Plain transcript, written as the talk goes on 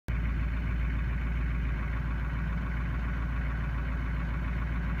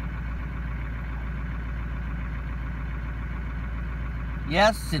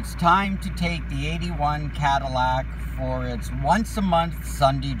Yes, it's time to take the 81 Cadillac for its once-a-month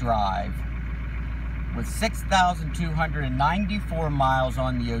Sunday drive. With 6,294 miles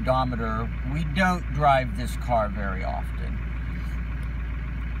on the odometer, we don't drive this car very often.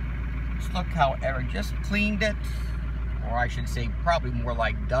 Just look how Eric just cleaned it, or I should say probably more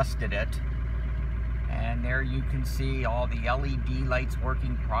like dusted it. And there you can see all the LED lights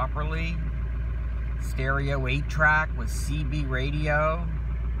working properly. Stereo 8-track with CB radio.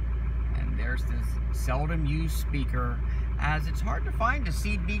 And there's this seldom used speaker, as it's hard to find a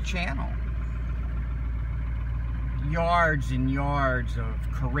CB channel. Yards and yards of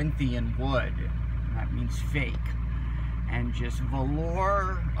Corinthian wood. That means fake. And just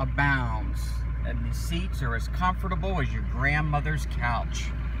velour abounds. And the seats are as comfortable as your grandmother's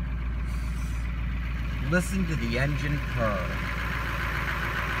couch. Listen to the engine purr.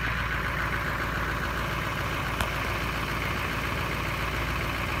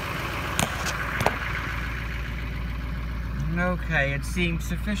 Okay, it seems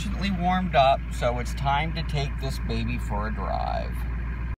sufficiently warmed up, so it's time to take this baby for a drive.